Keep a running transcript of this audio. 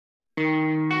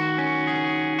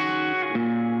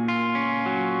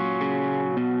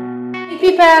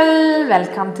people,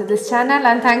 welcome to this channel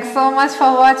and thanks so much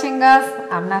for watching us.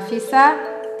 I'm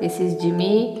Nafisa, this is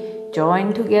Jimmy.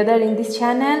 Join together in this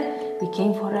channel. We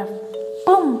came for a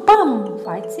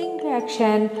fight scene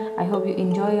reaction. I hope you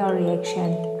enjoy our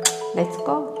reaction. Let's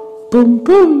go. Boom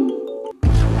boom.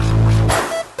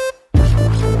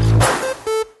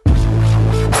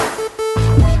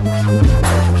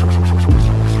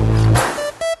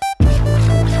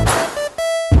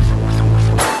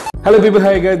 Hello people,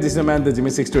 hi guys, this is man the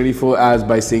Jimmy 624. As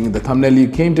by seeing the thumbnail you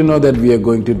came to know that we are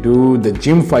going to do the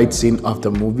gym fight scene of the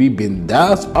movie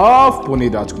Bindaas of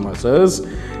Puneet Rajkumar sirs.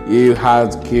 You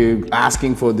have kept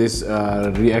asking for this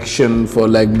reaction for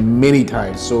like many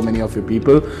times, so many of you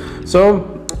people.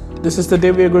 So this is the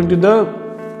day we are going to do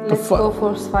Let's go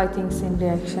for fighting scene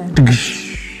reaction.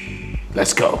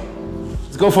 Let's go.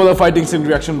 Let's go for the fighting scene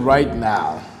reaction right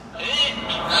now.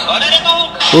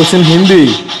 Oh, it's in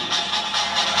Hindi.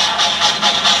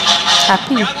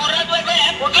 Happy.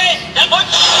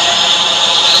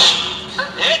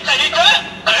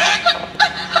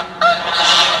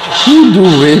 Who do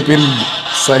rape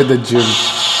inside the gym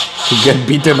to get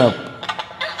beaten up?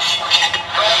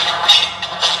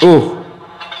 Oh.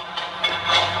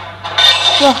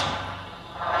 Yeah.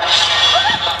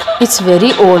 It's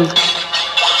very old.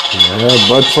 Yeah,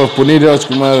 but for Puneet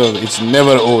Rajkumar, it's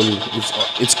never old.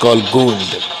 It's called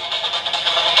gold.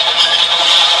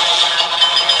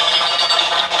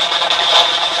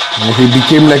 He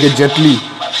became like a Jet Li.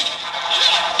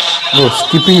 No,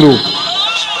 skipping rope.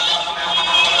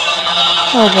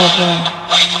 Oh, Babu.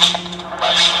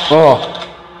 Oh.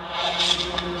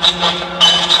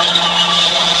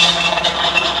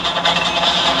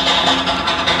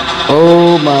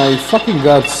 Oh my fucking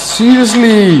god,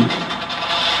 seriously.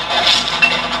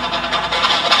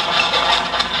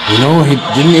 You know, he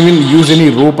didn't even use any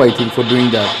rope, I think, for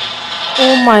doing that.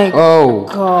 Oh my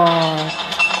god.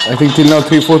 I think till now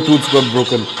 3-4 tooths got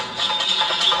broken.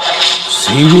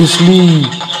 Seriously?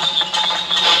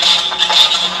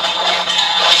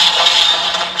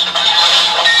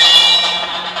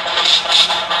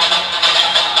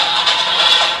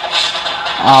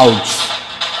 Ouch.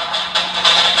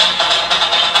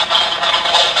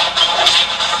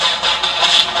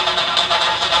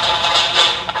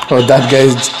 Oh, that guy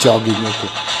is jogging. Okay.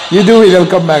 You do it, I'll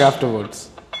come back afterwards.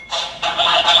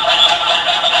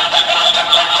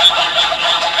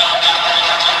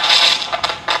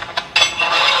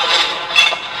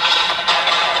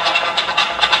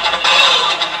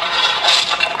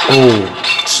 Oh.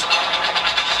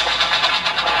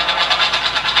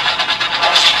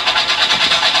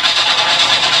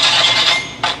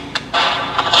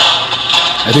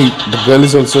 I think the girl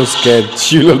is also scared.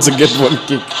 She'll also get one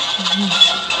kick.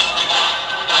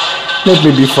 Let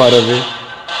me be far away.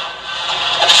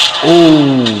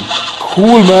 Oh,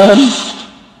 cool man.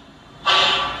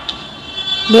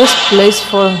 Best place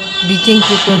for beating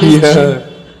people is gym.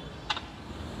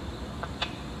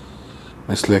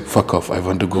 It's like, fuck off, I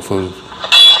want to go for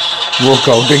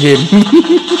workout again.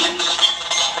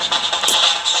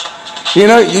 You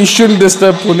know, you shouldn't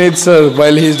disturb Puneet sir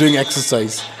while he's doing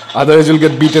exercise. Otherwise you'll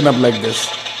get beaten up like this.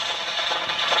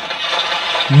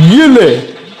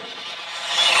 Really?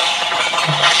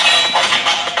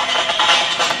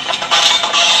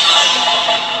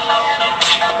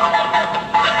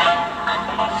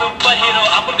 Superhero,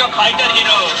 आपका fighter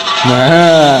hero.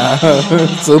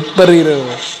 Superhero.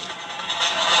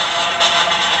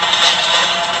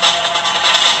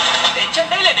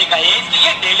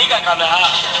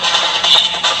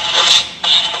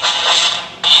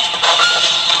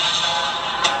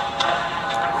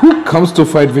 Who comes to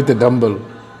fight with a dumbbell?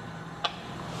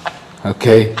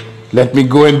 Okay, let me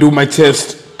go and do my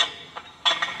chest.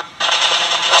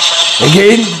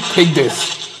 Again, take this.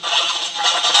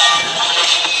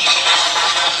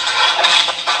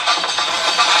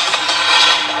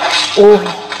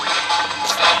 Oh.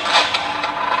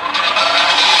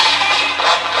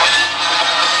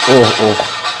 Oh.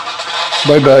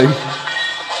 Bye-bye.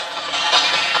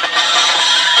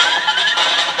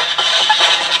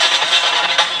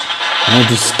 No,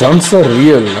 the stunts are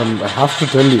real, I have to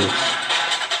tell you.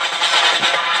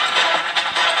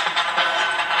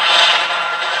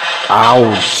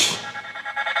 Ouch.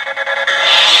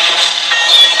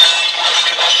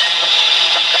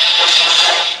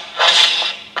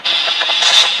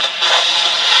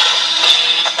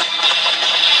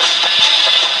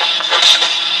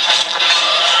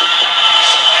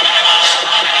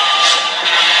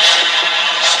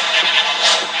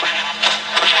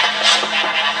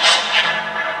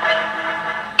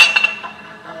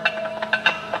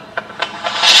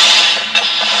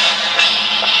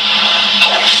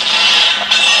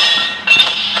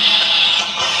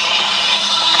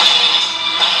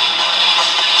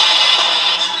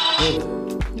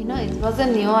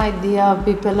 no idea.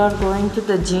 People are going to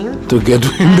the gym To get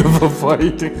rid of a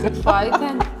fight. fight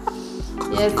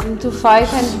and to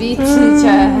fight and beat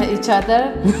each other.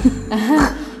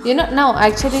 No,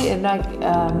 actually, like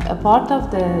a part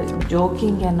of the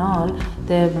joking and all,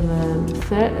 the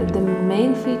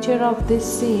main feature of this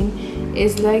scene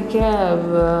is like a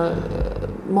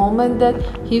moment that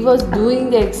he was doing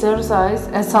the exercise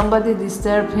and somebody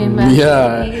disturbed him and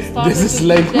he started this is to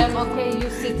like teach them, okay, you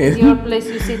sit in your place,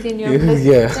 you sit in your place.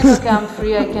 Yeah. Then, okay, I'm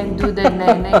free, I can do the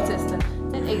next exercise.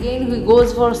 Then again he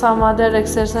goes for some other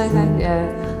exercise and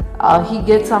he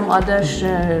gets some other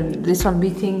this one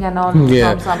beating and all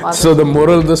from some other. So the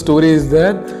moral of the story is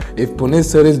that if Puneet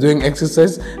sir is doing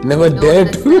exercise, never dare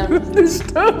to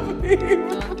disturb me.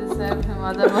 Don't disturb him,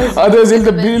 otherwise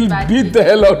He'll beat the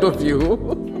hell out of you.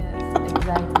 Yes,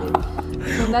 exactly.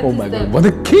 So that Oh is my god, what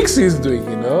the kicks he's doing,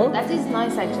 That is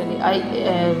nice actually.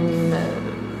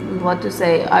 What to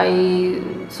say? I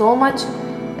so much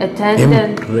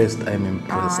attended. I'm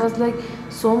impressed. It was like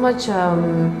so much.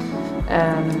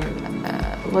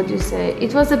 What do you say?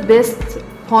 It was the best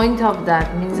point of that.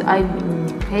 Means I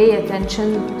pay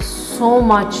attention so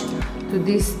much to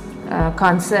this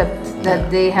concept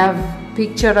that they have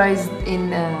picturized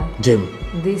in Gym.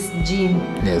 this gym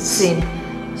scene.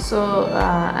 So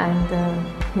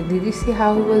did you see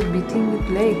how he was beating with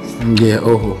legs? Yeah.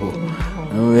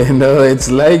 It's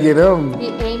like He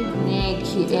aimed neck,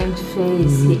 he aimed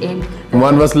face, he aimed.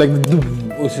 one was like,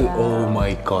 oh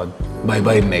my god,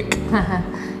 bye neck.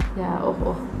 Yeah.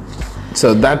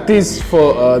 So that is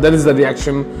the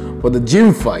reaction for the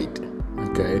gym fight.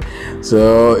 Okay.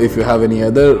 So if you have any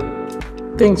other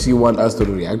things you want us to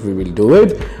react, we will do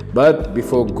it. But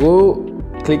before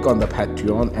click on the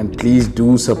Patreon and please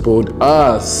do support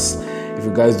us. If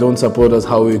you guys don't support us,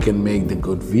 how we can make the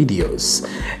good videos?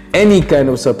 Any kind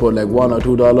of support, like $1 or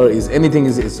 $2,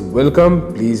 is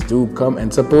welcome. Please do come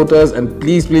and support us, and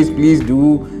please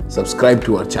do subscribe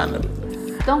to our channel.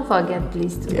 Don't forget,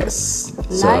 please to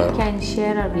like and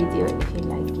share our video if you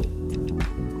like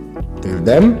it. Till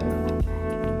then,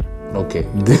 okay,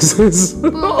 this is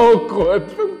awkward.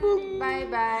 Bye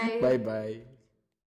bye. Bye bye.